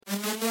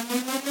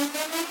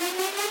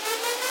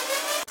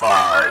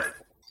5,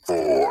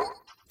 4,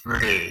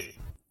 3,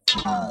 2,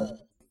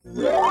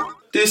 1.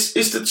 This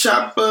is the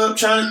chop up,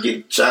 trying to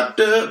get chopped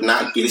up,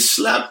 not get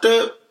slapped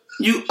up.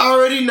 You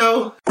already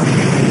know.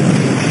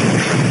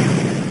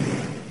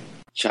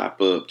 Chop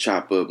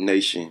up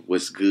nation.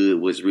 What's good?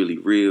 What's really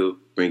real?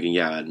 Bringing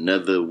y'all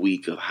another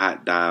week of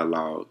hot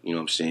dialogue. You know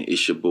what I'm saying?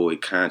 It's your boy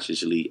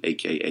Consciously,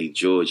 a.k.a.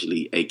 George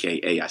Lee,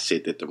 a.k.a. I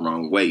said that the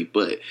wrong way,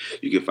 but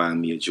you can find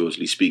me at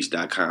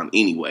GeorgeLeeSpeaks.com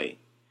anyway.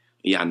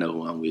 Y'all know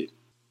who I'm with.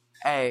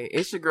 Hey,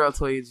 it's your girl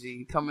Toya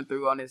G coming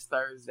through on this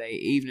Thursday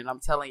evening.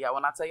 I'm telling y'all,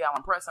 when I tell y'all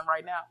I'm pressing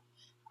right now,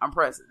 I'm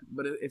pressing.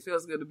 But it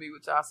feels good to be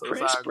with y'all. So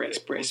press.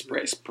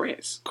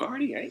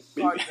 Cardi ain't.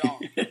 Cardi gone.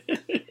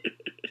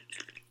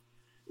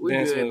 We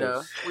Dance good moves.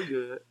 though. We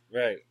good.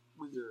 Right.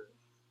 We good.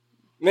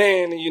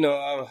 Man, you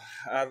know,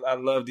 I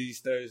love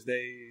these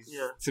Thursdays.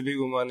 Yeah. To be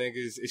with my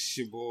niggas, it's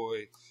your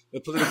boy. The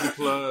political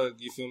plug,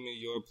 you feel me?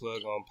 Your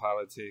plug on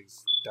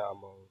politics,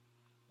 Damo.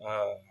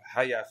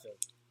 How y'all feel?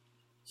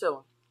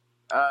 Chilling.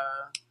 A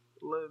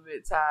little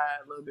bit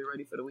tired, a little bit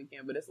ready for the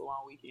weekend, but it's a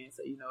long weekend,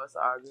 so you know it's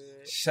all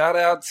good. Shout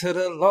out to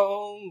the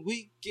long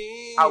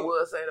weekend. I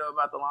will say though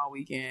about the long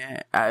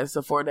weekend, it's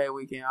a 4-day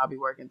weekend. I'll be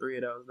working 3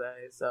 of those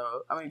days. 2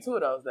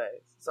 of those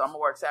days. So I'm gonna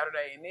work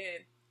Saturday, and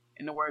then,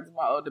 in the words of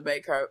my old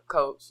debate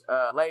coach,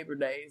 Labor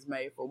Day is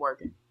made for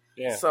working.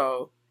 Yeah.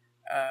 So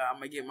I'm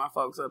gonna get my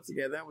folks up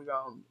together, and we're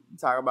gonna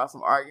talk about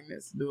some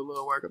arguments, do a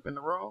little work up in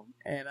the room,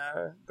 and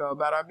go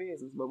about our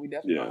business. But we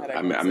definitely gonna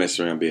have that. I messed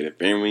around being at a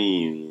family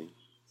reunion.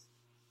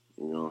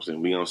 You know what I'm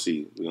saying? We gonna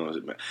see.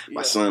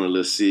 My son a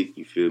little sick.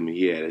 You feel me?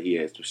 He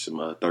had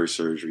some third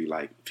surgery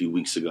like a few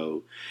weeks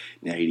ago.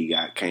 Now he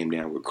came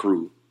down with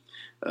croup.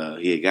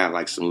 He had got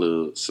like some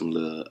little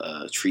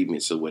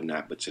treatments or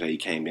whatnot, but today he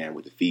came down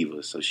with the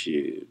fever. So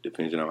shit,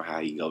 depending on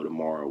how he go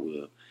tomorrow,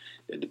 will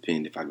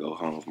depend if I go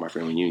home for my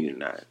family reunion or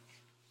not.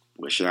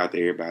 But shout out to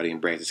everybody in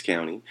Brazos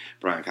County,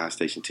 Bryan College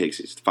Station,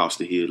 Texas,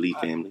 Foster Hill Lee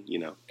family. You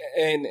know,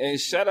 and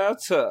shout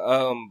out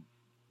to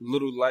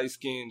little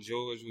light-skinned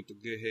George with the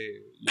good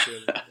hair. You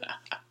feel me?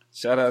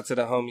 Shout out to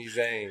the homie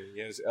Zane.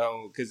 You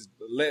know, because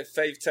let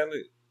Faith tell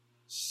it,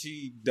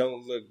 she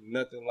don't look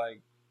nothing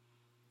like.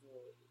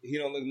 He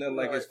don't look nothing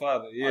like his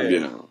father. Yeah.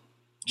 Yeah. But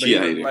She he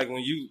ain't look like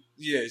when you.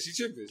 Yeah, she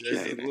tripping.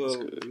 That's a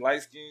little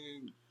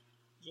light-skinned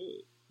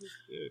George.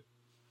 Yeah.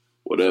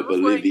 What up, So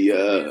Olivia?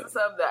 business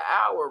of the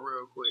hour,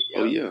 real quick.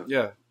 Yo. Oh yeah.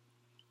 Yeah.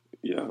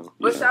 Yeah.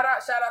 But yeah. shout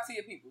out to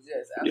your people.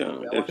 Yes,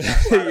 absolutely. Yeah, I want to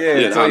shout out. Yeah,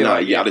 Yeah, so no,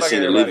 like, y'all done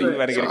seen Olivia. You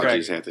better get it I crack.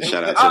 just have to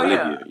shout out to Oh, Olivia.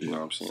 yeah. You know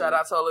what I'm saying? Shout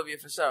out to Olivia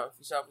for sure.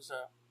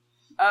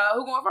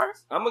 Who going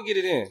first? I'm going to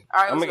get it in.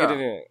 All right, I'm let's going to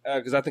get go. it in.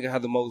 Because I think I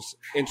have the most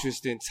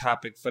interesting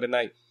topic for the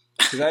night.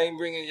 Because I ain't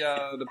bringing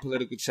y'all the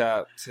political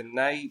chop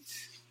tonight.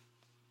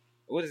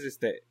 What is this?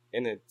 The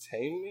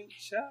entertainment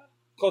chop?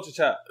 Culture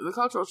chop. The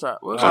cultural chop.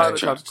 We'll Culture call it the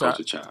chop,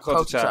 culture chop.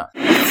 Culture chop.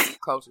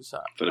 Culture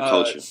chop. For the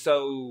culture.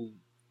 So,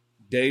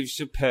 Dave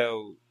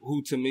Chappelle,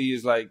 who to me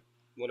is like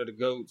one of the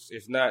GOATs,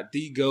 if not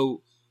the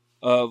GOAT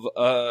of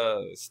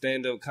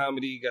stand-up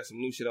comedy, got some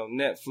new shit on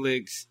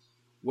Netflix,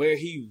 where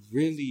he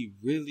really,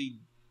 really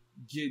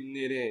getting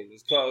it in.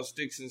 It's called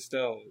Sticks and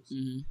Stones.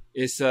 Mm-hmm.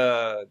 It's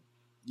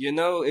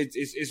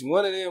it's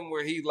one of them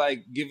where he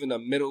like giving a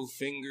middle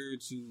finger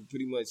to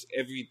pretty much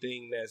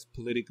everything that's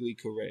politically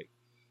correct.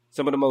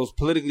 Some of the most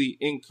politically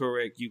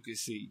incorrect you could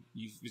see.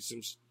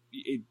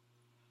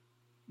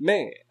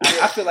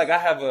 I feel like I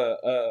have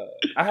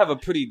a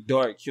pretty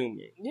dark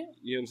humor. Yeah.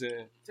 You know what I'm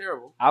saying?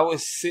 Terrible. I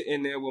was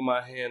sitting there with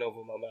my hand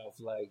over my mouth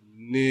like,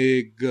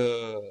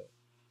 nigga,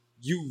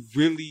 you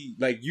really,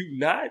 like, you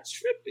not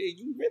tripping.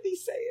 You really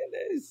saying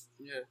this?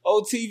 Yeah.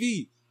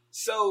 OTV.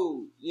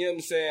 So, you know what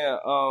I'm saying?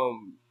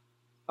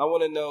 I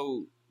want to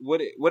know,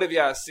 what have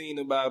y'all seen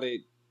about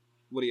it?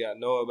 What do y'all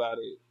know about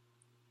it?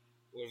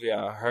 What have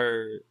y'all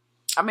heard?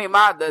 I mean,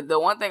 the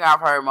one thing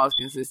I've heard most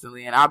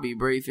consistently, and I'll be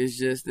brief, is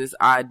just this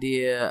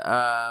idea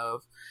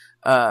of,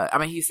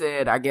 he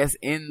said, I guess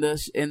in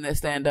the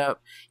stand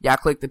up, y'all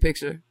click the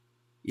picture.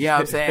 You know what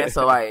I'm saying?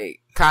 So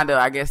like, kind of,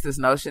 I guess this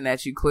notion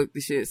that you click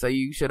the shit, so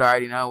you should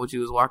already know what you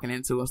was walking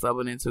into and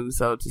stumbling into.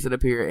 So to sit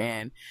up here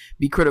and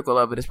be critical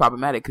of it is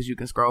problematic because you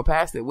can scroll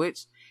past it.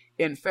 Which,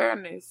 in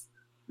fairness,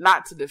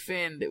 not to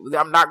defend,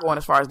 I'm not going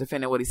as far as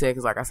defending what he said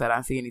because, like I said, I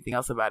don't see anything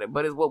else about it.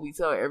 But it's what we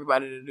tell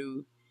everybody to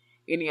do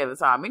any other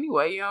time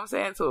anyway, you know what I'm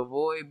saying, to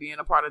avoid being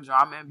a part of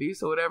drama and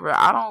abuse or whatever.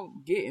 I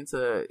don't get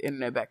into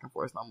internet back and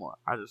forth no more.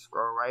 I just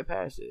scroll right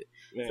past it.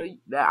 Man. So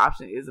that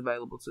option is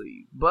available to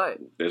you. But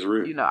That's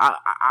real. you know, I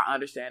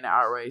understand the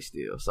outrage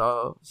still.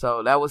 So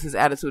that was his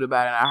attitude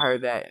about it, and I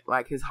heard that,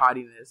 like, his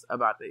haughtiness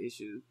about the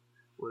issue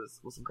was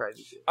some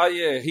crazy shit. Oh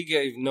yeah, he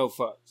gave no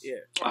fucks. Yeah.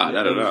 Not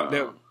at all.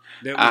 There was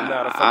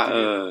not a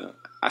fuck.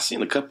 I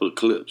seen a couple of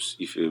clips.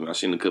 You feel me? I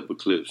seen a couple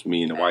of clips.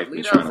 Me and the wife been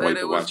Lito trying to said wait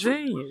it to was watch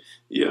it. genius.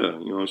 Yeah, you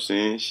know what I'm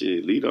saying?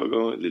 Shit,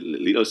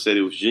 Lito said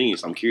it was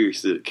genius. I'm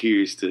curious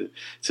to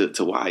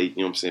why, you know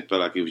what I'm saying, felt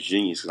like it was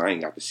genius because I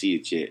ain't got to see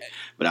it yet.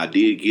 But I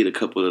did get a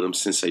couple of them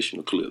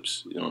sensational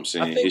clips. You know what I'm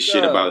saying? His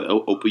shit about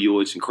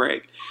opioids and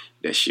crack.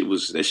 That shit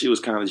was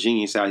kind of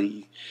genius how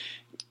he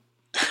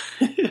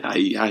how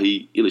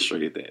he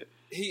illustrated that.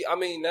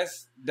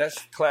 That's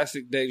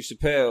classic Dave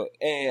Chappelle.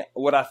 And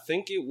what I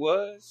think it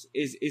was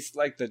is it's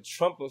like the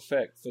Trump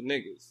effect for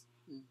niggas.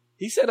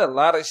 He said a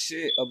lot of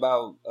shit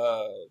about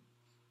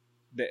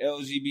the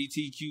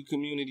LGBTQ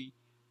community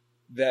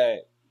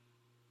that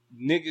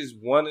niggas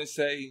want to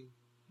say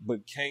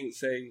but can't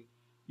say.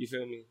 You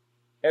feel me?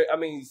 I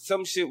mean,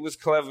 some shit was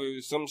clever,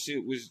 some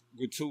shit was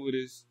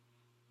gratuitous,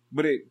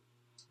 but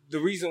the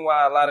reason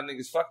why a lot of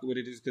niggas fucked with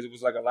it is because it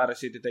was like a lot of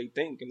shit that they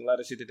think and a lot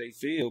of shit that they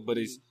feel, but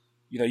it's,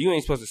 you know, you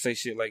ain't supposed to say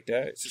shit like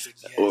that. It's just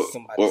like, yes,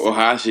 or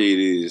how I say it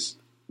is,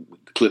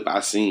 the clip I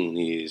seen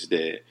is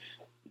that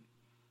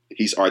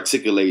he's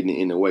articulating it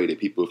in a way that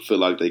people feel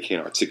like they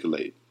can't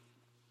articulate.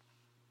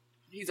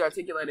 He's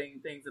articulating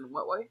things in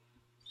what way?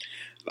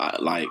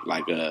 Like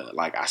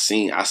I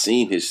seen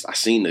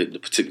the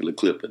particular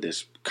clip of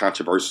this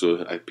controversial.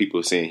 Like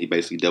people saying he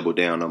basically doubled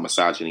down on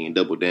misogyny and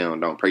doubled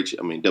down on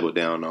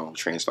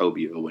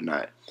transphobia or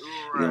whatnot. You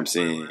know what I'm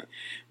saying? Right.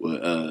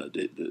 Well,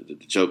 the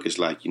joke is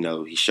like, you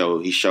know, he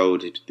showed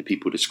the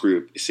people the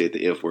script. It said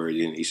the F word,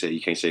 and he said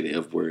you can't say the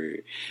F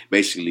word.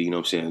 Basically, you know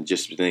what I'm saying?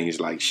 Just the thing is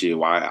like, shit,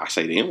 why I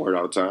say the N word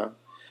all the time?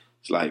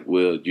 It's like,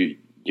 well,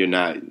 you're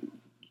not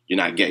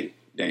gay.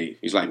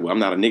 He's like, well, I'm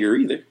not a nigger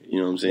either. You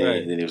know what I'm saying?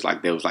 Right. And then it was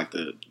like, that was like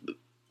the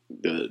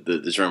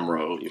drum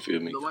roll. You feel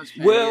me?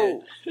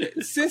 Well,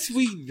 since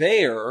we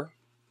there,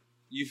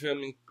 you feel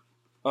me?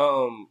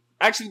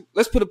 Actually,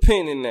 let's put a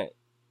pin in that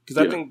because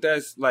I think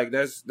that's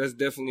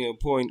definitely a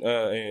point,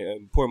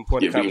 an important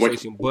point of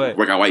conversation. But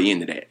work our way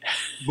into that.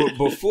 But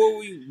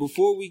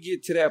before we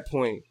get to that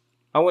point,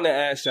 I want to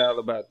ask y'all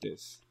about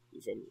this.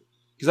 You feel me?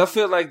 Because I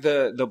feel like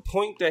the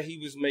point that he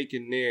was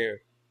making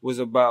there was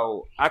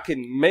about, I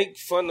can make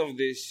fun of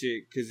this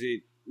shit because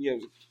it, you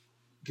know,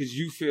 because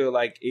you feel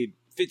like it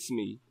fits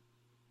me.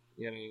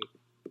 You know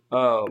what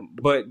I mean?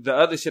 But the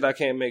other shit I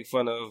can't make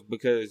fun of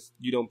because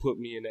you don't put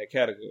me in that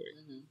category.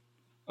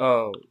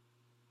 Mm-hmm.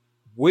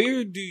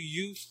 Where do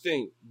you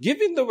think,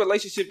 given the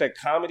relationship that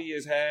comedy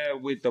has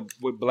had with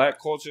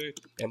black culture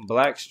and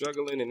black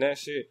struggling and that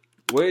shit,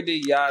 where do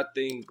y'all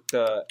think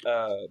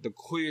the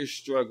queer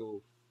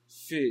struggle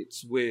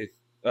fits with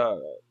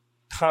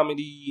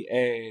comedy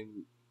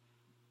and,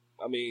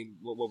 I mean,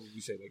 what would you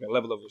say? Like a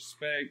level of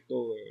respect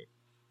or?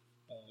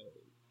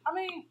 I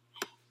mean,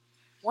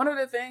 one of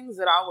the things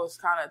that I was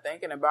kind of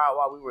thinking about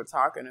while we were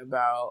talking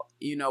about,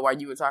 you know, while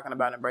you were talking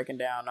about and breaking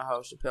down the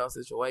whole Chappelle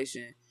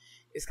situation,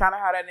 is kind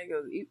of how that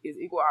nigga is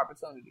equal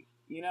opportunity.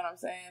 You know what I'm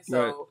saying?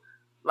 So,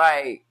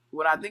 right. Like,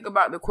 when I think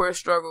about the queer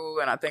struggle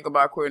and I think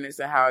about queerness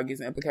and how it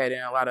gets implicated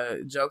in a lot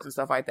of jokes and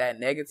stuff like that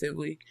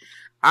negatively,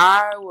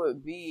 I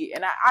would be,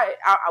 and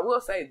I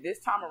will say this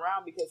time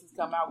around, because he's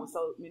come out with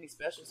so many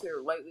specials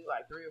here lately,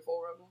 like 3 or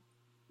 4 of them,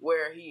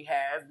 where he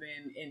has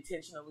been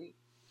intentionally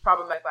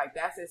problematic. Like,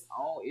 that's his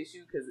own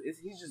issue, because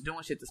he's just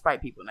doing shit to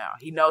spite people now.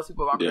 He knows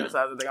people are going to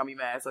criticize him, they're going to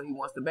be mad, so he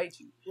wants to bait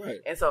you.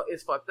 Right. And so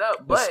it's fucked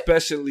up. But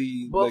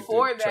especially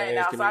before like that and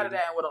outside of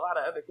that, and with a lot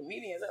of other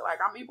comedians, like,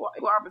 I'm equal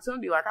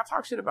opportunity. Like, I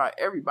talk shit about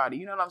everybody.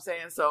 You know what I'm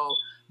saying? So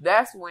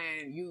that's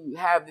when you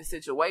have this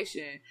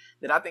situation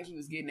that I think he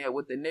was getting at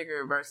with the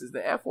nigger versus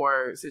the F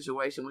word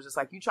situation, which is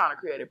like, you trying to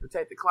create a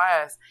protected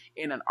class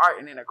in an art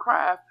and in a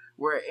craft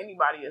where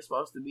anybody is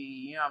supposed to be,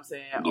 you know what I'm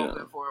saying,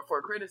 open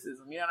for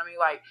criticism. You know what I mean?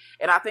 Like,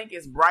 and I think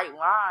it's bright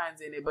lines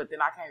in it, but then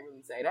I can't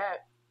really say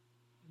that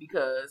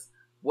because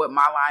what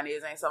my line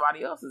is ain't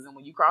somebody else's. And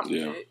when you cross the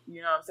shit,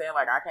 you know what I'm saying?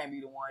 Like, I can't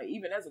be the one,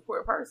 even as a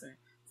queer person,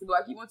 to be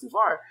like, you went too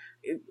far.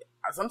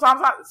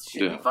 Sometimes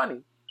shit be funny.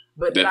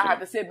 But then I have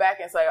to sit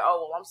back and say,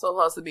 oh, well, I'm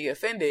supposed to be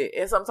offended.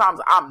 And sometimes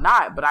I'm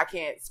not, but I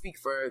can't speak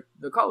for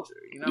the culture.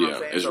 You know what I'm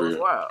saying? So real.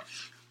 It's wild.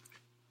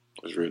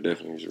 It's real.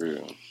 Definitely, it's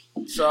real.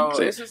 So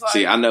it's just like...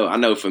 See, I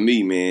know for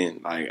me,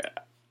 man, like,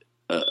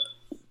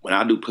 when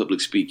I do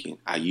public speaking,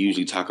 I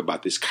usually talk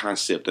about this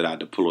concept that I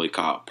deploy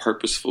called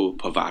purposeful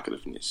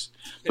provocativeness.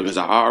 Because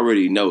I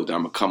already know that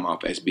I'm going to come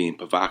off as being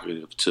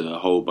provocative to a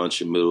whole bunch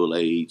of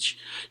middle-aged,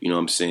 you know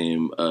what I'm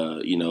saying,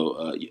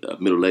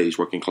 middle-aged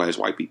working-class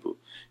white people.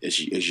 It's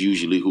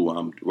usually who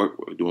I'm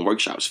doing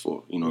workshops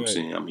for. You know what I'm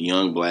saying? I'm a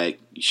young black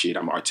shit.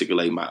 I'm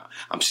articulating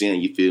I'm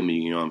saying, you feel me?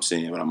 You know what I'm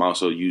saying? But I'm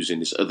also using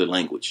this other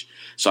language.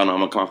 So I know I'm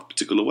going to come off a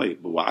particular way.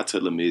 But what I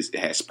tell them is it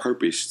has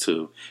purpose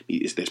to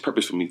me. There's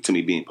purpose for me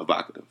being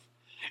provocative.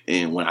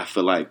 And when I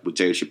feel like what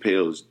Dave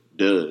Chappelle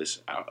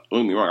does,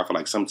 don't get me wrong, I feel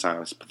like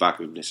sometimes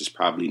provocativeness is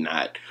probably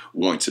not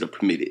warranted or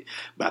permitted.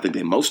 But I think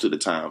that most of the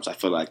times I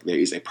feel like there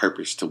is a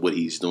purpose to what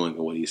he's doing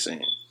and what he's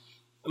saying.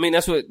 I mean,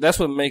 that's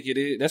what make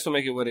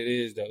it what it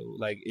is, though.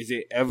 Like, is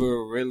it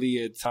ever really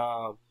a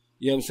time,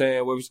 you know what I'm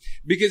saying?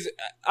 Because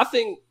I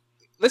think,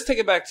 let's take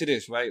it back to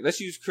this, right? Let's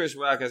use Chris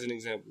Rock as an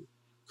example.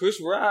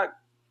 Chris Rock,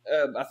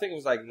 I think it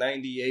was like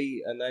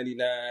 98 or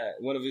 99,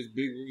 one of his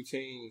big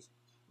routines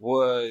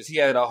was he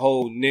had a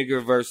whole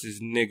nigger versus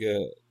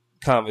nigger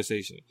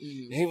conversation.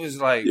 Mm-hmm. He was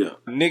like,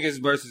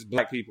 niggas versus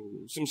black people,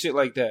 some shit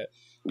like that.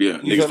 Yeah,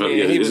 niggas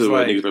versus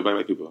black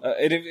people.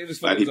 It was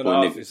funny in the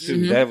office, too.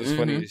 Mm-hmm. That was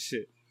funny as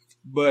shit.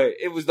 But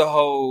it was the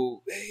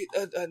whole, hey,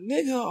 a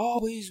nigga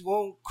always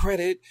want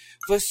credit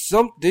for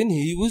something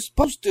he was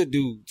supposed to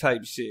do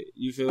type shit.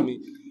 You feel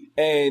me?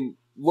 And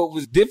what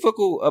was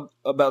difficult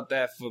about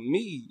that for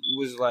me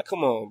was like,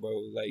 come on, bro.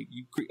 Like,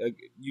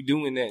 you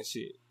doing that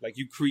shit. Like,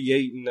 you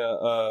creating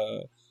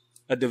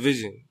a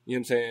division. You know what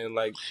I'm saying?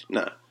 Like,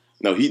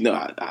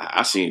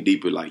 I seen it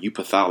deeper. Like, you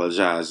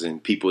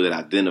pathologizing people that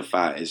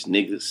identify as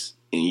niggas,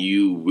 and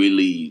you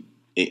really,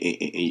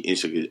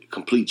 it's a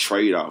complete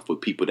trade-off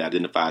with people that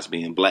identify as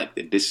being black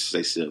that distance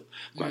themselves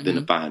from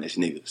identifying as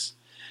niggas.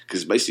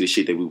 Because basically the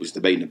shit that we was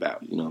debating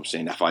about, you know what I'm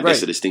saying? I feel like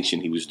that's the distinction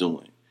he was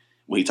doing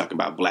when he talking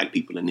about black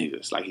people and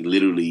niggas. Like, he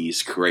literally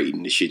is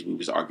creating the shit we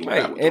was arguing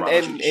about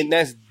with and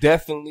that's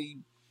definitely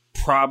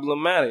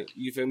problematic.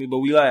 You feel me? But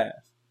we laugh.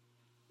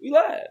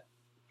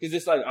 Because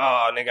it's like,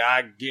 oh, nigga,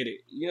 I get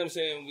it. You know what I'm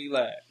saying? We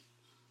laugh.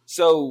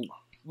 So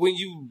when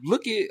you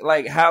look at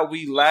like how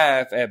we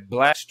laugh at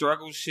black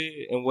struggle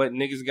shit and what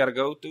niggas got to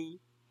go through,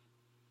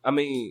 I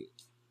mean,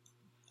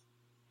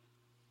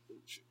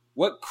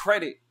 what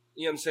credit,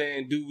 you know what I'm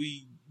saying, do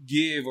we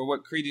give, or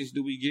what credence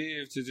do we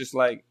give to just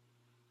like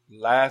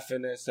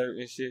laughing at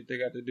certain shit they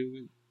got to do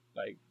with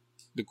like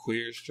the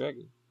queer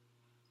struggle?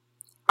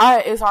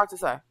 It's hard to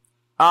say.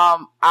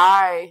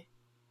 I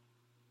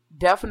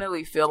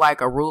definitely feel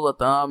like a rule of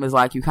thumb is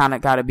like you kind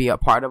of got to be a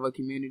part of a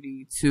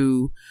community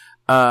to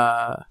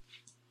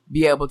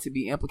be able to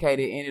be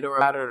implicated in it or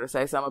about it or to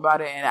say something about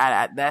it. And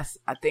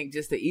I think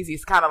just the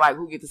easiest, kind of like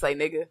who get to say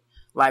nigga,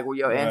 like were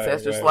your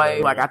ancestors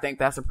slaves. Like, I think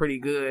that's a pretty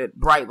good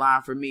bright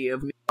line for me.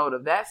 Of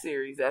that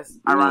series, that's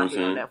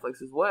ironically on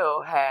Netflix as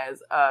well,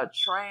 has a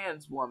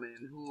trans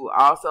woman who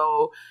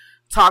also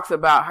talks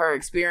about her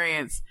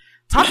experience,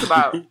 talks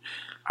about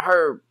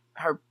her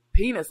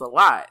penis a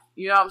lot.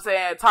 You know what I'm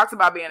saying? Talks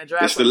about being a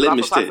drag queen,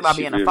 also talks about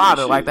being a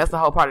father. Like, that's the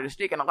whole part of the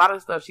shtick. And a lot of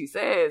the stuff she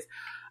says,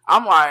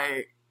 I'm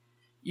like,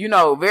 you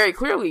know, very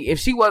clearly, if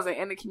she wasn't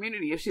in the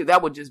community,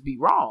 that would just be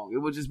wrong. It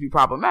would just be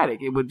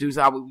problematic. It would just,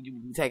 I would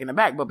be taken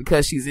aback. But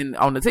because she's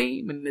on the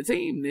team,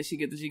 then she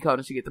get the G code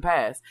and she get the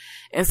pass.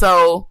 And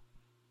so,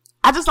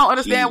 I just don't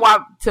understand why,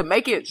 to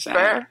make it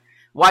fair,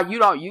 why you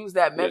don't use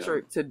that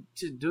metric to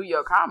do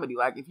your comedy.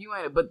 Like, if you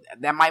ain't, but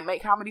that might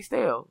make comedy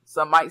stale.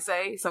 Some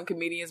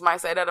comedians might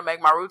say that'll make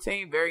my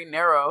routine very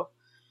narrow,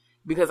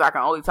 because I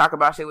can only talk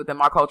about shit within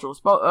my cultural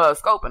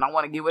scope, and I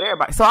want to get with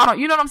everybody. So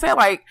you know what I'm saying?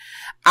 Like,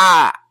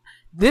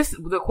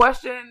 the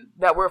question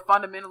that we're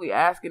fundamentally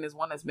asking is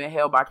one that's been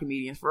held by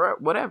comedians for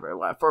whatever,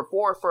 like for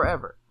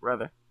forever,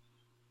 rather.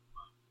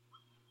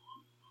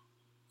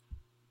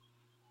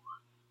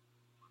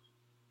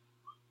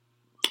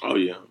 Oh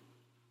yeah.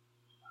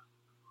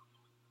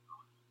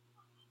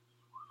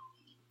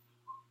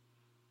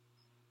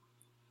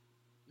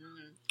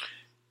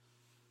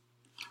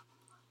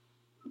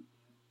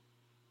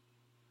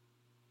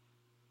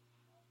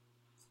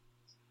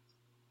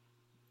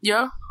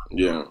 Yeah.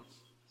 Yeah.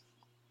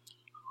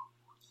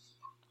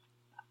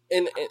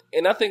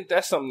 And I think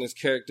that's something that's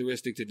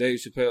characteristic to Dave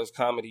Chappelle's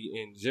comedy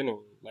in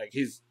general. Like,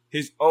 his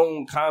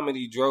own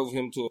comedy drove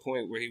him to a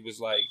point where he was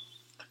like,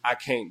 I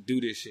can't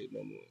do this shit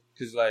no more.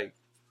 Because, like,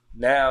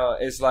 now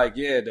it's like,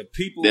 the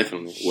people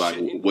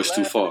definitely. What's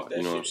too far?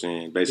 You know what I'm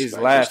saying?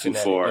 Basically, like, what's too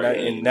far,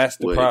 and that's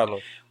the problem.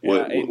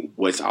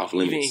 What's off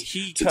limits?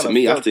 To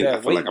me, I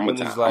feel like I'm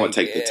gonna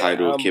take the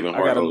title of Kevin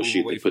Hart old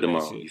shit they put him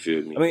on. You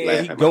feel me? I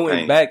mean, he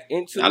going back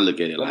into. I look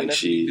at it like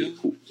shit.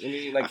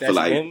 I feel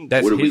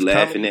like, what are we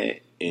laughing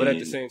at? But at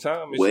the same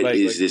time, what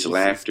is this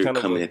laughter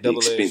coming at the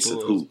expense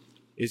of who?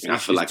 And I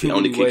feel like it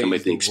only can come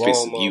at the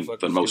expense of you for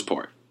the most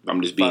part.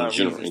 I'm just being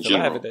general.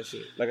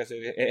 Like I said,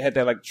 it had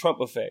that like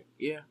Trump effect.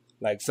 Yeah.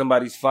 Like,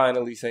 somebody's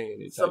finally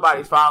saying it.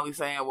 Somebody's finally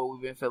saying what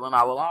we've been feeling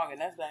all along,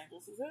 and that's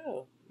dangerous as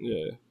hell.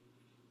 Yeah.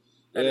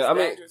 I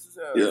mean,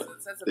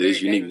 it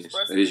is uniqueness.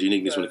 It is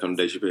uniqueness when it comes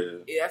to Dave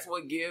Chappelle. Yeah, that's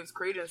what gives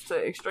credence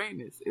to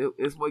extremists.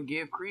 It's what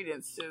gives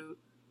credence to,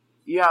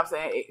 you know what I'm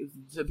saying,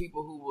 to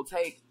people who will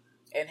take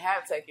and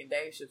have taken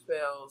Dave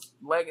Chappelle's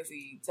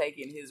legacy,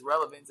 taking his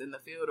relevance in the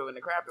field or in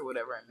the craft or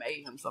whatever, and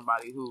made him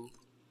somebody who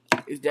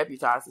is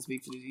deputized to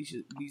speak to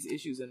these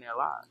issues in their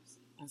lives.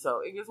 And so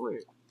it gets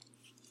weird.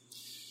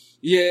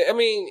 Yeah, I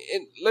mean,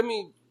 let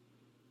me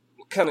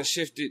kind of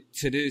shift it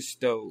to this,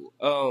 though.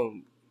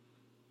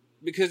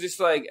 Because it's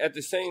like, at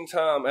the same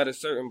time, at a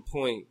certain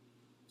point,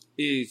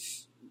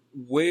 is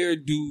where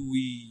do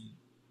we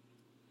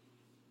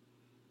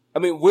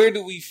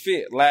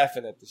fit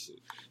laughing at the shit?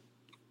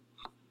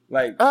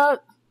 Like I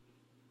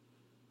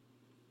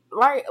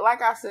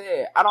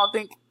said, I don't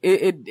think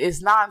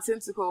it's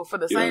nonsensical for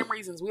the same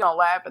reasons we don't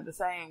laugh at the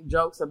same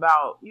jokes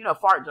about,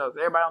 fart jokes.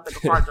 Everybody don't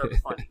think a fart joke is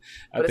funny.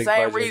 For the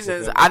same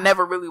reasons, I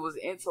never really was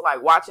into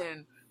like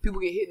watching people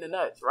get hit in the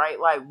nuts, right?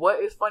 Like,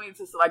 what is funny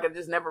to, like, it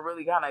just never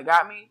really kind of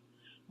got me.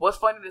 What's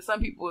funny to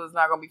some people is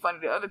not going to be funny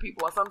to other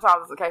people, and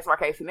sometimes it's a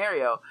case-by-case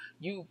scenario.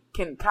 You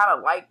can kind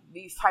of like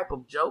these type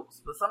of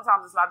jokes, but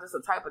sometimes it's not just a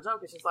type of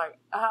joke. It's just like,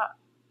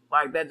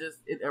 like that just,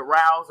 it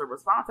aroused a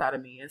response out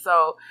of me. And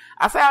so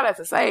I say all that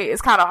to say,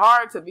 it's kind of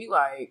hard to be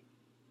like,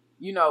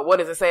 what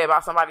does it say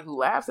about somebody who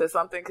laughs at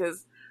something?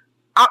 Because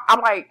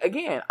I'm like,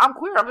 again, I'm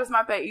queer. I'm just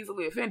not that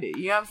easily offended.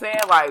 You know what I'm saying?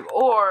 Like,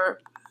 or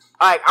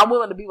like, I'm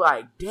willing to be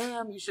like,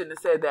 damn, you shouldn't have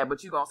said that,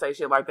 but you gonna say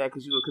shit like that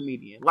because you a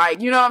comedian.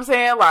 Like, you know what I'm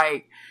saying?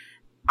 Like,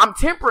 I'm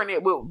tempering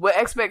it with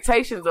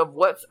expectations of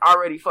what's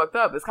already fucked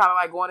up. It's kind of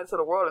like going into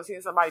the world and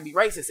seeing somebody be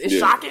racist. It's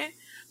shocking.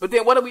 But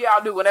then what do we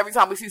all do when every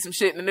time we see some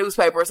shit in the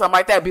newspaper or something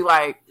like that, be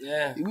like,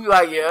 yeah,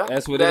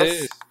 that's what it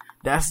is.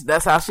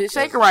 That's how shit's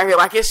shaking right here.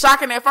 Like, it's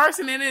shocking at first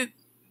and then it.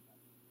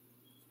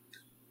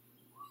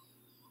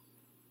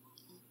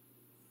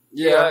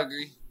 Yeah, I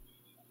agree.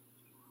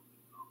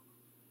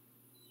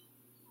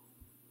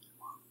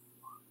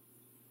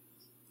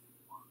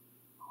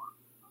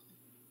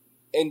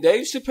 And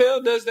Dave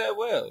Chappelle does that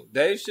well.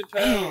 Dave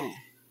Chappelle,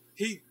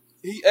 he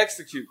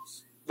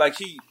executes. Like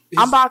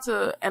I'm about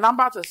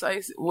to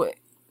say what.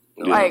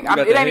 Like,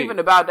 it ain't even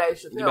about Dave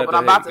Chappelle, but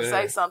I'm about to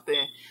say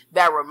something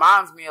that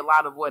reminds me a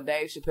lot of what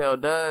Dave Chappelle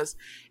does.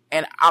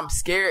 And I'm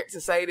scared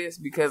to say this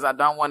because I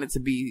don't want it to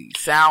be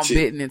sound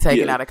bitten and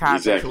taken out of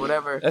context or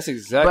whatever. That's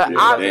exactly.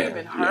 But I've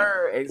even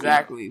heard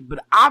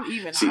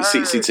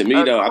See, to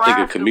me though, I think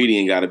a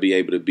comedian got to be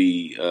able to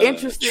be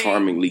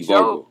charmingly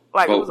vulgar.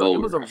 Like it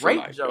was a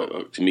rape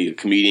joke. To me, a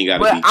comedian got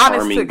to be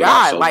charming, to God,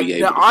 but also like be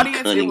able the audience,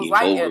 to be it was cunning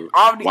like and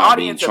vulgar the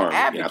audience of charming.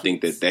 advocates. I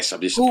think that's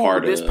just a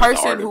part of this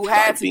person who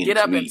had to being get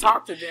a up comedian. and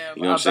talk to them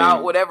what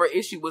about whatever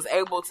issue was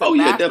able to. Oh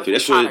yeah, definitely.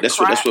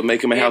 That's what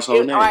make him a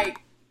household name.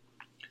 Like,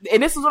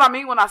 and this is what I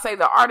mean when I say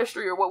the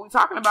artistry or what we're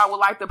talking about with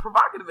like the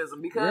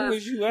provocativism, because where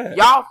was you at?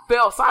 Y'all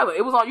fell silent.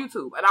 It was on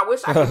YouTube, and I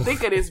wish I could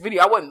think of this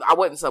video. I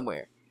wasn't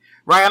somewhere,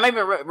 right? I don't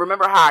even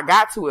remember how I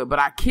got to it, but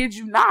I kid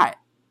you not,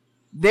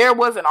 there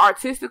was an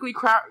artistically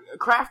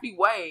crafty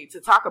way to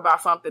talk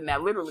about something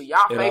that literally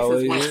y'all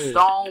faces went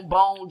stone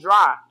bone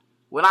dry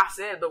when I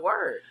said the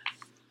word.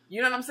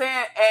 You know what I'm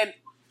saying? And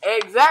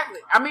exactly.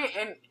 I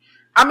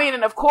mean,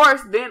 and of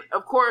course,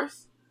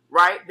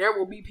 right, there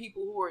will be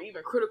people who are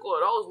even critical of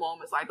those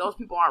moments. Like, those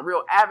people aren't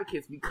real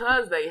advocates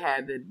because they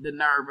had the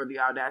nerve or the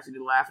audacity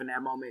to laugh in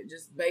that moment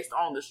just based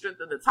on the strength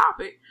of the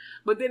topic.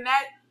 But then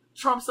that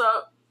trumps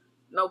up,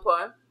 no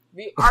pun,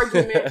 the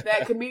argument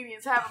that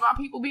comedians have about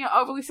people being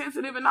overly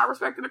sensitive and not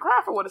respecting the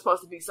craft for what it's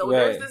supposed to be. So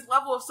there's this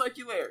level of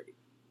circularity.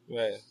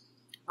 Right,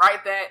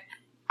 that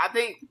I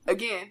think,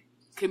 again,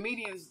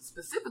 comedians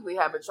specifically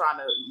have been trying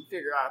to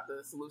figure out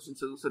the solution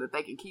to so that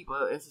they can keep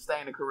and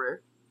sustain a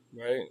career.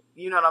 Right.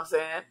 You know what I'm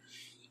saying?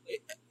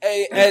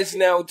 Hey, as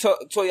now,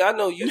 Toy, I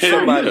know you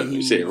somebody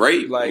who said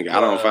rape. Like, I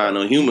don't find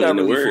no humor in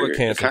the word. For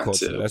cancel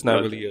culture. That's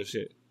not really your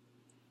shit.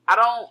 I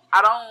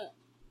don't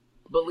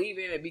believe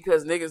in it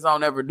because niggas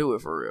don't ever do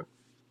it for real.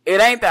 It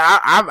ain't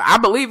that. I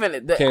believe in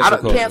it.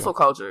 Cancel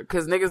culture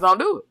because niggas don't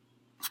do it.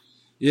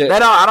 Yeah,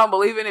 I don't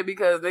believe in it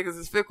because niggas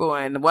is fickle,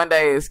 and one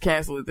day is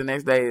cancel it, the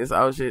next day is,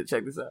 oh shit,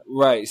 check this out.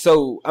 Right.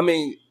 So I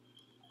mean.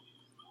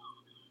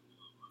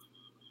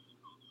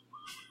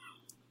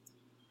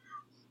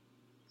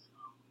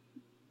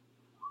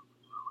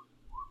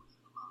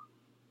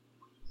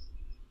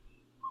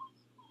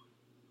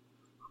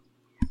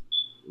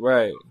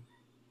 Right.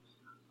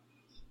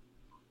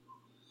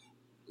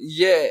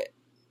 Yeah.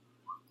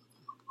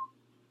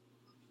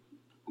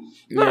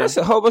 No, there's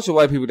a whole bunch of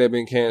white people that have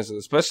been canceled,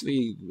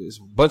 especially this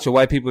bunch of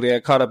white people that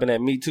got caught up in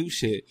that Me Too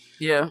shit.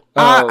 Yeah.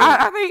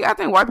 I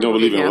think white people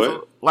get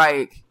canceled.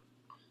 Like,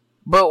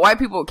 but white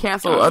people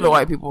cancel other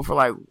white people for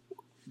like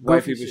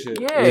white people shit.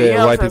 Yeah, you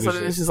know white people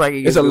shit. It's just like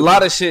it's a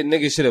lot of shit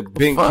niggas should have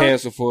been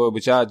canceled for,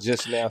 but y'all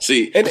just now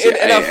see. And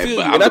I feel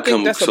you. And I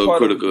become so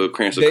critical of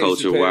cancel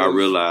culture where I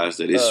realize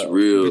that it's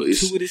real.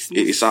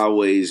 It's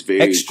always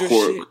very.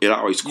 It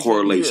always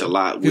correlates a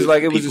lot with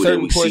like it was people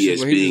that we see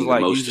as being the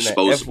most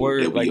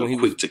disposable. That we are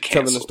quick to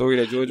cancel. Telling the story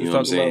that George was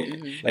talking about,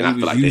 and I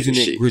feel like using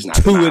it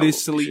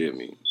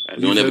gratuitously.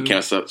 Don't ever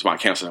cancel. It's about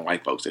canceling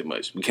white folks that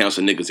much. We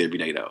cancel niggas every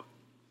day though.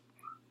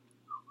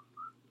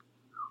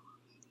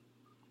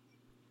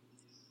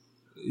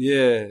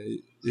 Yeah.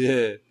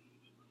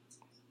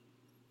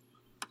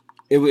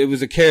 It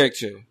was a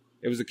caricature.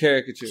 It was a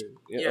caricature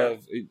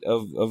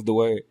of the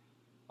word.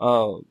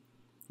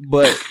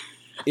 But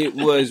it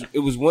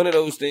was one of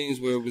those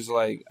things where it was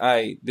like, all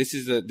right, this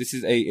is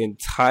a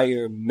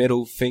entire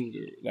middle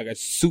finger, like a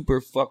super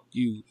fuck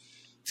you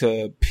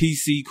to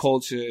PC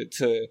culture.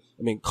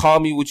 Call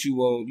me what you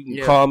want. You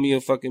can call me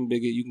a fucking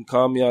bigot. You can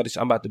call me all this.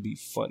 I'm about to be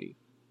funny.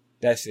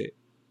 That's it.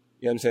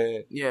 You know what I'm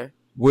saying? Yeah.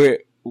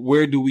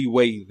 Where do we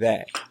weigh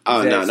that?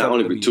 Not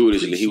only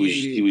gratuitously,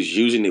 he was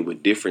using it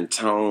with different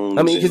tones.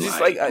 I mean, because it's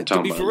like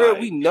to be for real,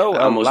 we know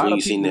a lot of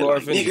people are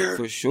offended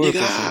for sure.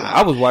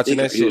 I was watching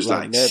that shit. He was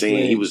like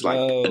saying, he was like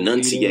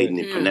enunciating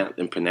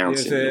and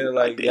pronouncing it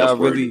like y'all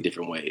really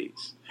different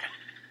ways.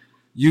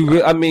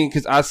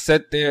 Because I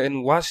sat there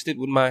and watched it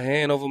with my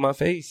hand over my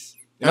face.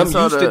 And I'm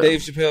used to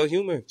Dave Chappelle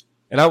humor,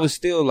 and I was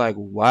still like,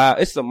 wow,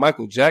 it's some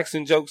Michael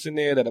Jackson jokes in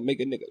there that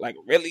make a nigga like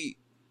really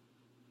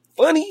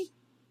funny.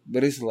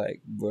 But it's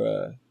like,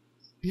 bruh.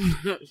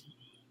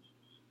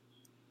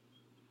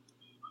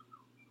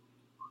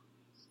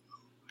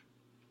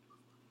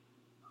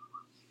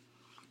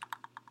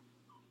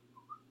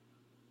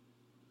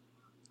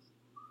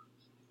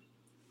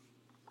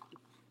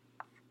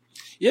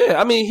 Yeah,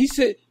 I mean, he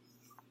said.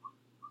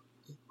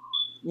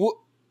 What?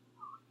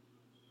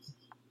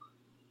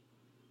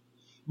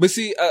 But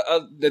see,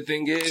 the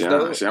thing is,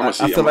 though, I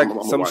feel like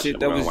some shit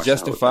that was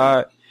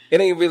justified.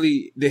 It ain't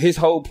really. His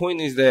whole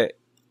point is that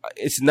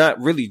it's not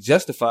really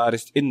justified.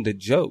 It's in the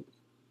joke.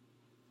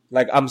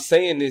 Like, I'm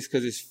saying this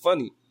because it's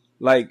funny.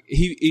 Like,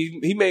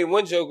 he made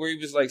one joke where he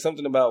was like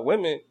something about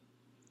women,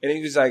 and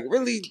he was like,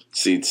 really?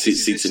 See,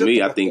 to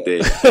me, I think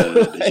that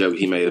the joke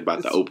he made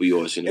about the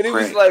opioids and the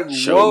crack like,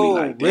 showed me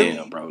like,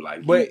 damn, bro,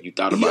 like you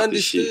thought about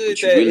this shit,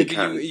 but you really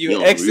kind of you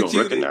don't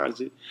recognize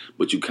it,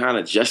 but you kind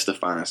of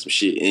justifying some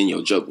shit in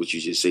your joke, what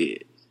you just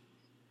said.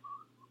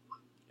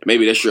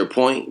 Maybe that's your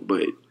point,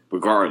 but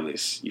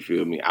regardless, you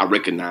feel me? I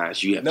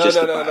recognize you have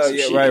justified some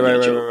shit.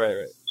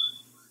 Right.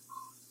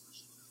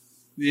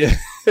 Yeah.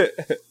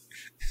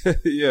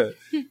 Yeah.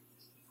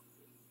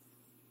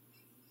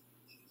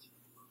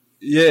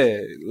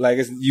 Yeah, like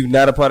you're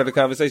not a part of the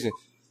conversation.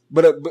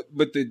 But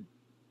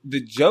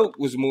the joke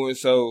was more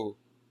so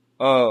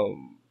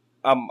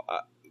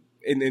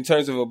in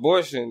terms of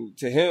abortion,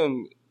 to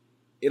him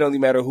it only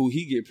matter who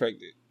he get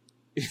pregnant.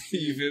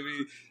 You feel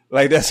me?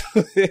 Like that's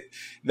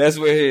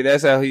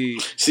how he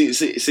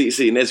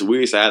see, and that's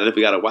weird. So I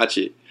we gotta watch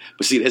it.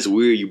 But see, that's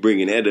weird you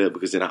bringing that up,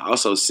 because then I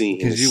also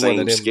seen in the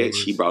same sketch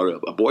he brought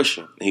up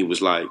abortion, and he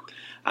was like,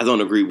 I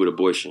don't agree with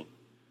abortion,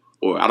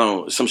 or I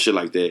don't, some shit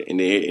like that. And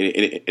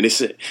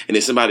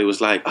then somebody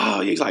was like,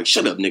 oh, he's like,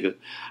 shut up, nigga.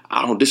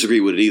 I don't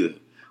disagree with it either.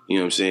 You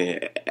know what I'm saying?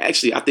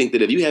 Actually, I think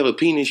that if you have a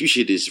penis, you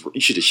should just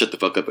shut the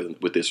fuck up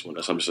with this one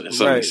or something.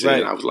 Right.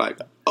 And I was like,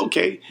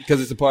 okay,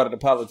 because it's a part of the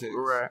politics,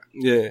 right?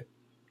 Yeah.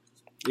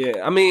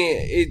 I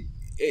mean,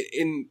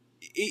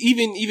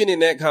 even in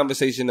that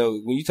conversation though,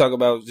 when you talk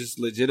about just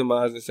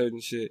legitimizing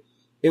certain shit,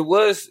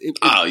 also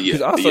he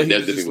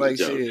was just like,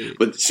 shit.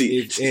 But but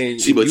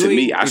to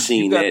me, I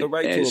seen that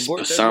as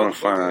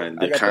personifying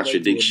the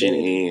contradiction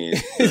and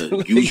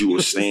the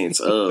usual stance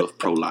of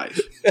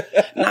pro-life.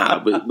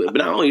 Nah, but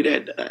not only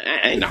that,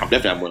 I'm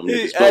definitely not one of them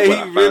niggas. But what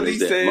I find is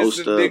that most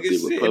of the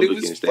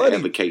Republicans that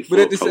advocate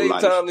for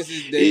pro-life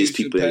is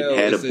people that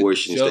had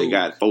abortions, they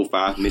got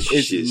 4-5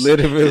 mistresses. It's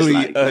literally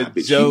a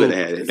bitch, joke. You better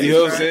have that baby. You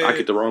know what I'm saying? I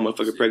get the wrong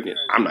motherfucker pregnant,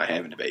 I'm not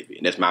having the baby,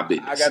 and that's my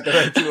business. I got the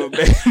right to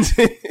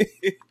abandon.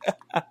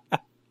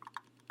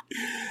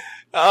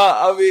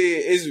 I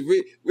mean,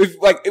 it's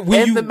like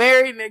when the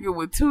married nigga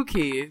with 2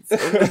 kids, and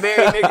the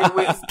married nigga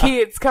with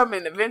kids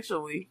coming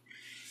eventually,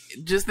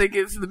 just think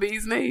it's the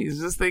bee's knees,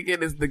 just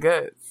thinking it's the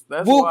guts.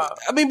 That's wild.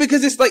 I mean,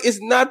 because it's like,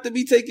 it's not to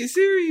be taken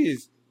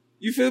serious.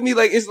 You feel me?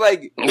 Like, it's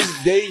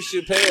Dave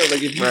Chappelle.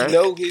 Like, if you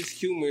know his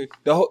humor,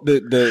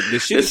 the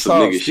shit is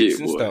called Sticks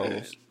and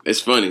Stones.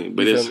 It's funny,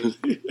 but it's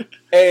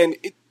and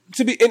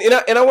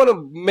I want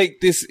to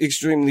make this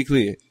extremely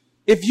clear.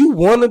 If you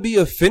want to be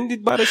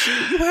offended by the shit,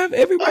 you have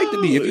every right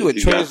to be. If you a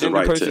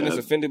transgender person that's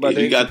offended by Dave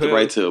Chappelle, you got the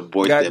right to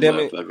abort that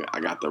motherfucker. I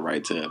got the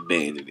right to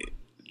abandon it.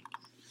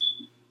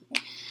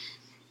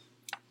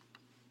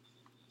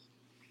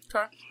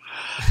 Okay.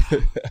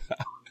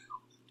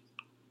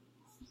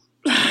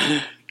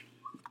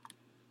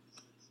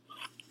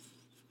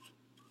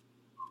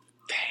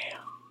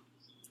 Damn.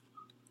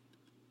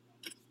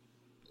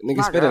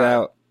 Nigga, spit it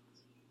out.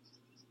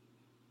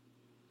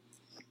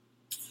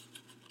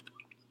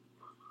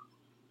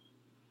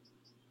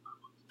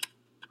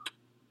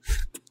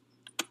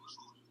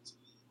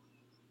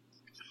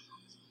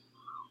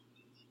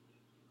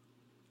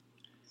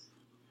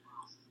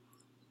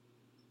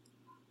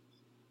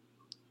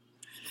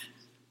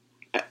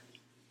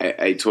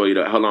 Hey,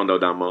 Toya, hold on, though,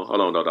 Damo.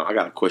 I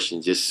got a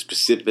question just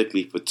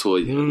specifically for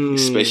Toya,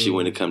 especially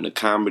when it comes to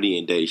comedy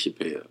and Dave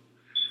Chappelle.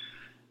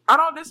 I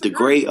don't disagree. The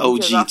great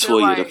OG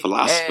Toya, like the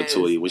philosopher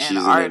Toya, when she's in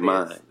that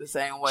mind, the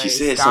same way, she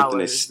said something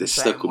that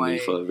stuck with me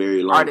for a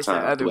very long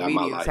time throughout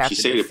my life. She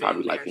said it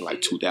probably like in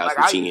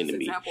 2010 to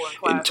me.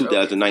 In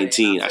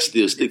 2019, I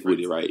still stick with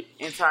it, right?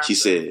 She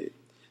said,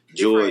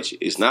 George,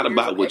 it's not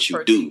about what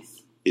you do.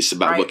 It's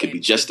about what can be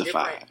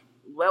justified.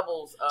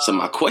 Levels of, so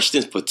my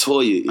question for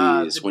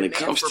Toya is, when it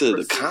comes to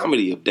the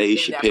comedy of Dave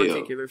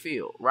Chappelle,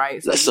 field,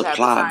 right? So let's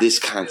apply this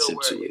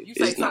concept to it.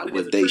 It's not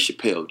what Dave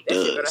Chappelle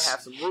does.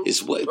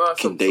 It's what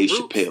can Dave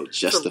Chappelle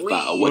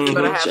justify, or what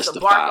can be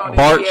justified.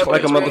 Bark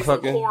like a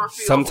motherfucker.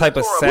 Some type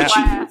of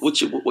sap.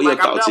 What your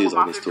thoughts is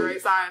on this,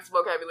 Toya? Science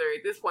vocabulary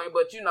at this point,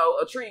 but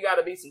a tree got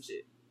to be some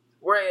shit.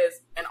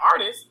 Whereas an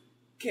artist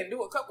can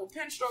do a couple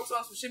pen strokes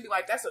on some shit, be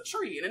like, that's a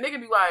tree, and a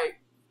nigga be like,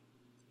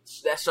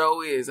 that's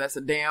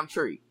a damn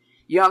tree.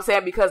 You know what I'm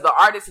saying? Because the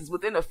artist is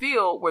within a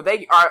field where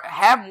they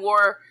have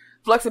more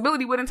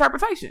flexibility with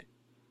interpretation.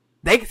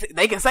 They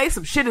can say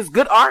some shit is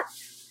good art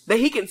that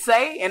he can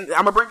say, and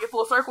I'm gonna bring it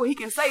full circle. He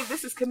can say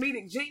this is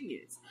comedic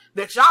genius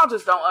that y'all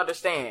just don't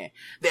understand.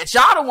 That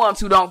y'all the ones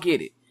who don't get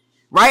it.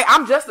 Right?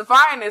 I'm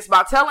justifying this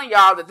by telling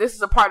y'all that this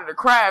is a part of the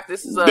craft.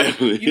 This is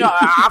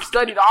I've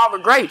studied all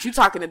the greats. You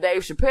talking to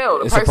Dave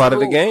Chappelle, the person a part of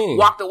who the game.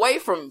 Walked away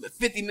from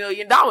 $50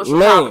 million from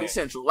Comedy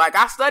Central. Like,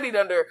 I studied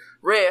under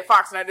Red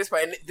Fox and at this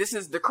point, and this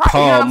is the craft.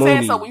 You know what I'm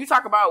saying? So when you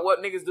talk about what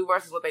niggas do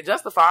versus what they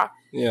justify,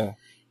 yeah,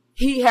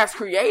 he has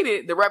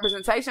created the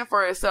representation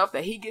for himself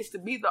that he gets to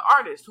be the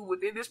artist who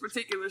within this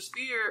particular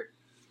sphere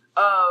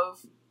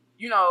of,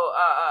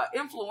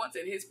 influence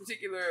in his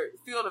particular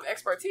field of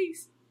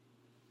expertise,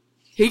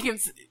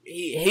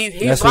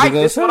 he's like,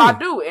 this is what I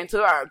do. And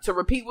to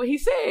repeat what he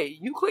said,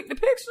 you click the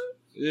picture.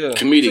 Yeah.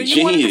 Comedic so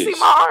you wanted to see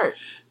my art.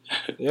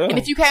 Yeah. And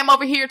if you came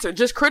over here to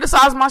just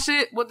criticize my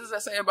shit, what does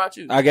that say about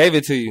you? I gave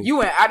it to you. You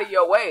went out of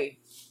your way.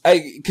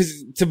 Hey,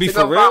 because to be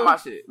for go real, find my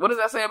shit. What does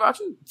that say about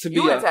you?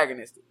 You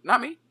antagonistic, not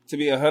me. To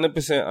be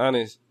 100%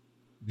 honest,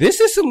 this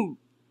is some,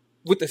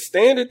 with the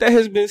standard that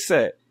has been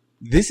set,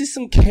 this is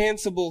some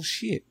cancelable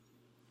shit.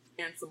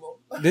 Cancelable.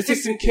 This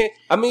is some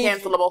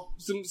cancelable.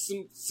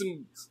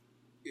 Some.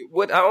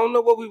 What I don't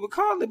know what we would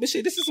call it, but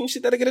shit, this is some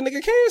shit that'll get a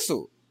nigga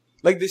canceled.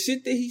 Like the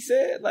shit that he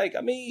said, like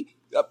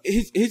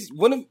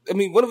one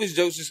of his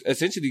jokes just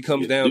essentially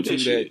comes down to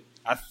that.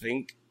 I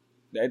think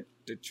that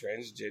the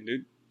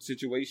transgender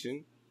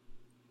situation,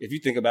 if you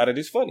think about it,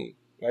 is funny,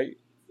 right?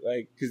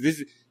 Like, because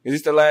this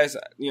is the last,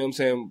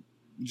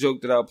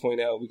 joke that I'll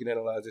point out. We can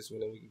analyze this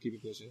one and we can keep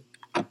it pushing.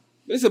 But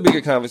it's a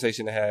bigger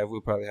conversation to have.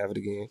 We'll probably have it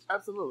again.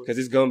 Absolutely. Because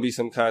it's going to be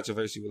some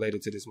controversy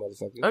related to this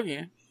motherfucker.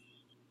 Again.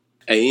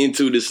 Hey,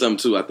 into this something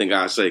too, I think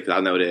I'll say, because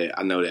I know that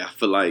I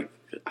feel like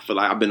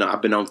I've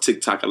been on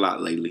TikTok a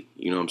lot lately.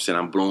 You know what I'm saying?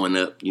 I'm blowing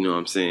up. You know what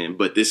I'm saying?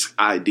 But this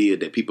idea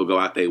that people go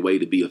out their way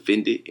to be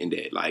offended and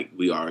that like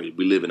we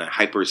live in a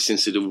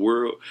hypersensitive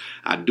world,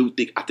 I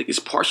think it's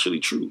partially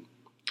true.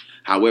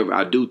 However,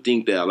 I do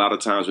think that a lot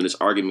of times when this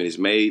argument is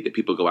made that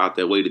people go out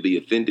their way to be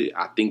offended,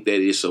 I think that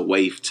it's a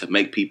way to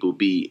make people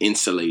be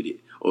insulated.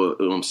 Or, you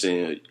know what I'm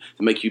saying,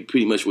 to make you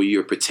pretty much where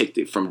you're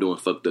protected from doing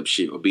fucked up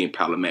shit or being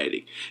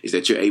problematic, is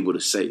that you're able to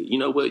say, you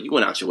know what, you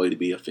went out your way to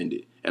be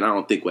offended. And I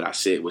don't think what I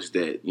said was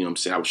that, you know what I'm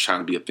saying, I was trying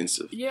to be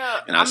offensive. Yeah.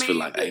 And I just feel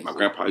like, hey, my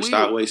grandpa used to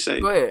always say.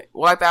 Go ahead.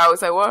 Like I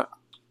always say what?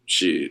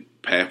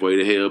 Shit, pathway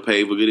to hell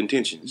paved with good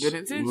intentions. Good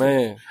intentions.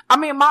 Man. I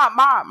mean,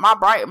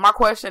 my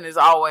question is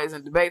always,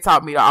 and debate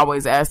taught me to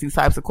always ask these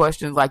types of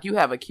questions. Like, you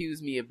have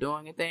accused me of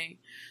doing a thing.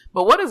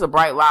 But what is a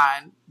bright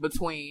line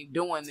between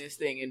doing this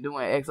thing and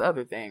doing X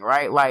other thing,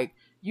 right? Like,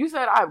 you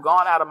said I've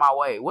gone out of my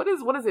way. What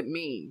does it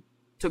mean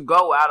to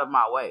go out of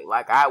my way?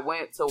 Like, I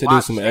went to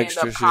watch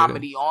stand-up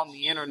comedy on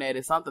the internet.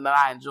 It's something that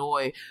I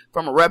enjoy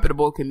from a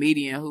reputable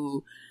comedian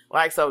who,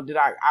 like, so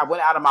I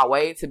went out of my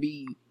way to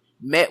be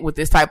met with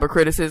this type of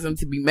criticism,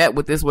 to be met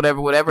with this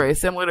whatever. It's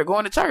similar to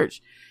going to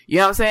church. You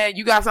know what I'm saying?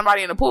 You got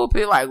somebody in the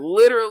pulpit like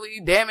literally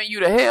damning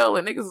you to hell,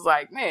 and niggas is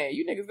like, man,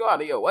 you niggas go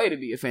out of your way to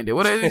be offended.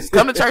 What is this?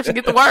 Come to church and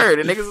get the word.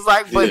 And niggas is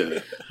like, but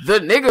the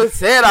nigga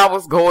said I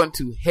was going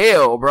to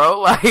hell,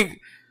 bro. Like,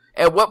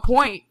 at what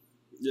point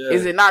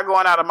is it not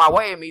going out of my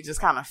way and me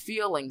just kind of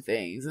feeling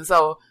things? And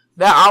so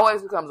that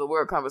always becomes a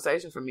weird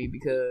conversation for me,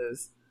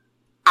 because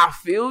I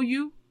feel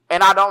you.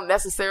 And I don't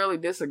necessarily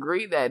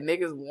disagree that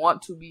niggas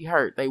want to be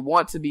hurt. They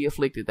want to be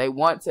afflicted. They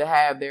want to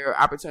have their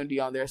opportunity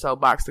on their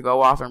soapbox to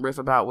go off and riff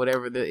about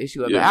whatever the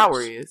issue of the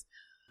hour is.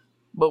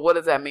 But what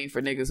does that mean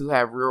for niggas who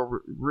have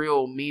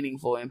real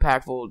meaningful,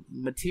 impactful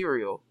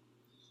material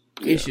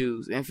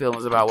issues and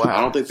feelings about what happened?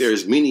 I don't think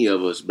there's many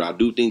of us, but I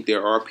do think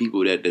there are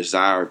people that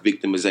desire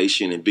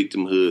victimization and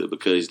victimhood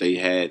because they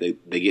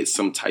get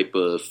some type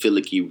of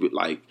filicky,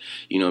 like,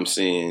 you know what I'm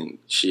saying,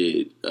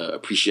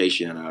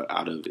 appreciation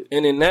out of it.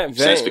 And in that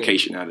vein,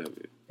 satisfaction out of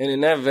it. And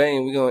in that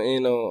vein, we're going to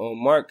end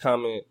on Mark's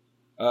comment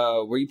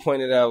where he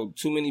pointed out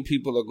too many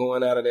people are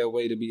going out of their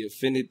way to be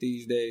offended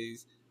these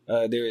days.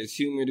 There is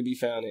humor to be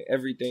found in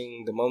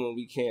everything. The moment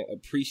we can't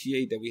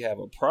appreciate that we have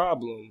a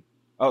problem,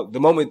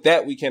 the moment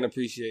that we can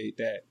appreciate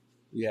that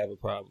we have a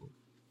problem.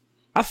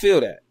 I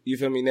feel that. You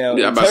feel me now?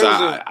 Yeah,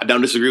 I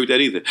don't disagree with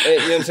that either. You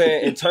know what I'm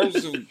saying? In terms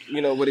of,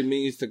 what it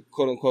means to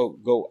quote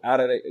unquote go out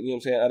of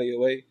that, out of your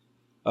way.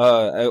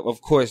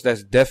 Of course,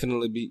 that's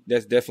definitely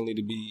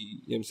to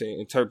be,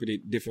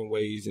 interpreted different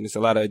ways, and it's a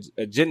lot of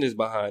agendas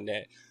behind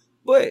that.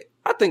 But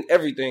I think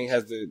everything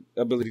has the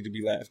ability to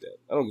be laughed at.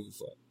 I don't give a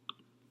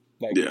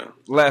fuck.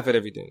 Laugh at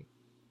everything.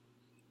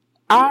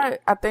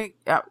 I think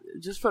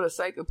just for the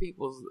sake of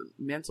people's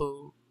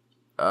mental,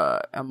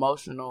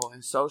 emotional,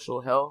 and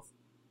social health,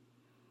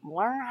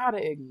 learn how to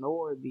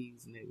ignore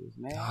these niggas,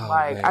 man.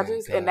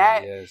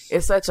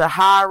 It's such a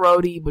high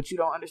roadie, but you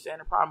don't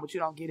understand the problem, but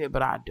you don't get it,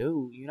 but I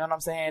do. You know what I'm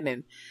saying?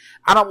 And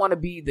I don't want to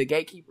be the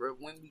gatekeeper of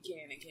when we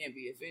can and can't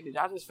be offended.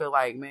 I just feel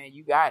like, man,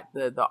 you got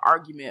the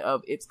argument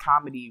of it's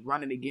comedy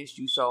running against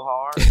you so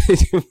hard,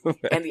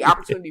 and the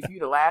opportunity for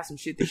you to laugh some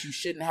shit that you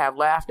shouldn't have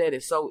laughed at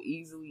is so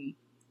easily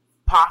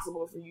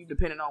possible for you,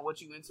 depending on what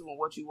you into and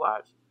what you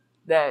watch,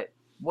 that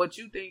what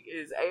you think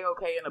is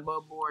A-okay and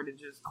above board and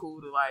just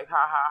cool to like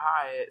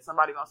ha at,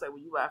 somebody gonna say, well,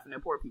 you laughing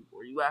at poor people,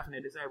 or you laughing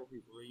at disabled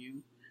people, or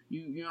you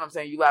know what I'm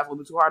saying, you laugh a little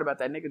bit too hard about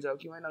that nigga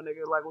joke. You ain't no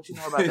nigga, like, what you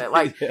know about that?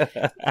 Like,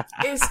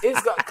 it's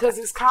because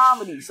it's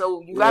comedy,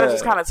 so you gotta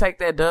just kind of take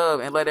that dub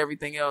and let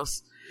everything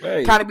else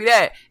kind of be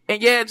that.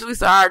 And yeah,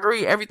 Julissa, I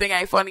agree, everything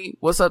ain't funny.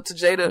 What's up to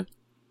Jada?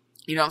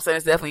 You know what I'm saying?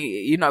 It's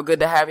definitely, good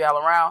to have y'all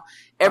around.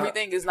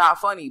 Everything is not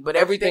funny, but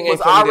everything was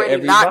funny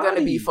already not going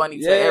to be funny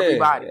to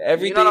everybody.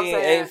 Everything you know what I'm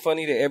saying? ain't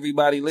funny to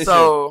everybody. Listen.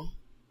 So,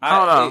 I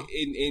don't know.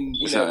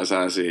 That's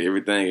how I said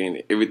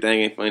everything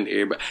ain't funny to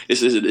everybody.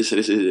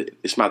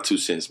 It's my 2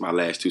 cents, my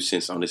last 2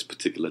 cents on this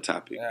particular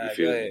topic. You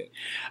feel me?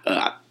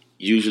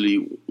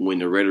 Usually, when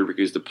the rhetoric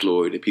is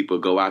deployed and people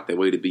go out their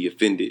way to be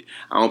offended,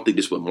 I don't think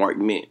this is what Mark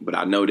meant, but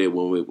I know that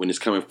when it's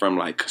coming from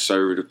like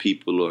conservative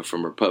people or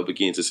from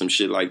Republicans or some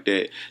shit like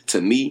that, to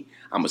me,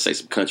 I'm gonna say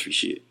some country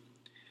shit.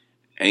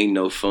 Ain't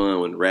no fun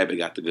when the rabbit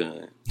got the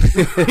gun.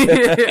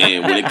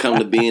 And when it comes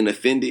to being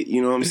offended,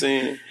 you know what I'm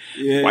saying?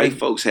 Yeah. White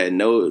folks had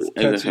no.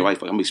 I'm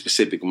gonna be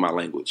specific with my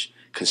language.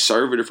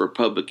 Conservative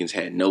Republicans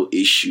had no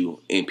issue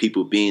in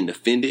people being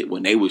offended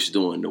when they was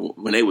doing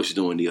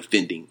the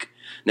offending.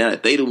 Now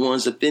that they the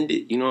ones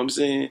offended, you know what I'm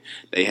saying?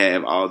 They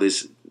have all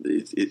this.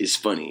 It's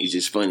funny. It's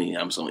just funny.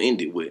 I'm just gonna end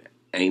it with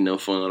ain't no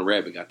fun on the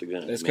rabbit got the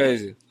gun. That's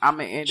crazy. I'm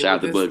gonna end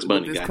Shout it with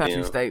this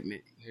country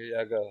statement. Here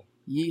y'all go.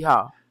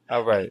 Yeehaw.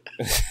 All right.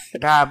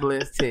 God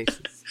bless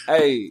Texas.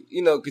 Hey,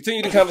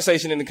 continue the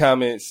conversation in the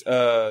comments.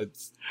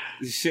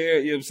 Share,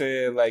 you know what I'm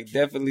saying? Like,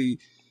 definitely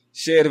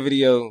share the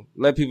video.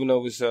 Let people know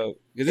what's up.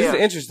 Because it's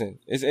interesting.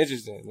 It's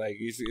interesting. Like,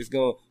 it's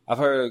going, I've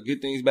heard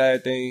good things,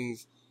 bad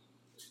things.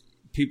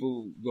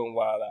 People going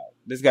wild out.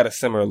 This got to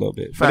simmer a little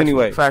bit. But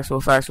anyway.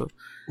 Factual.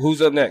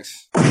 Who's up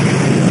next?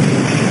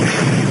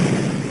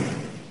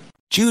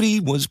 Judy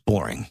was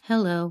boring.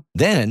 Hello.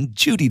 Then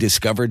Judy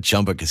discovered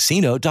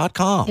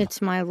ChumbaCasino.com.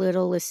 It's my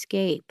little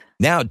escape.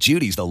 Now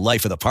Judy's the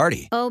life of the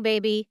party. Oh,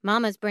 baby,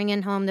 mama's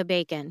bringing home the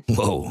bacon.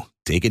 Whoa,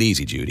 take it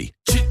easy, Judy.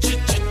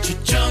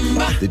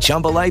 The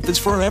Chumba life is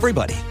for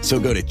everybody. So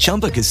go to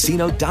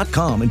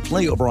ChumbaCasino.com and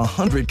play over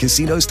 100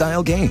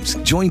 casino-style games.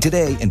 Join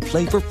today and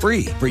play for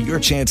free for your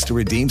chance to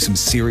redeem some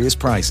serious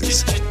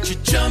prizes.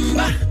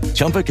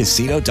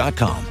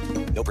 ChumbaCasino.com.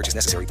 No purchase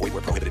necessary. Void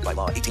where prohibited by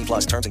law.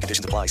 18+ terms and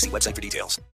conditions apply. See website for details.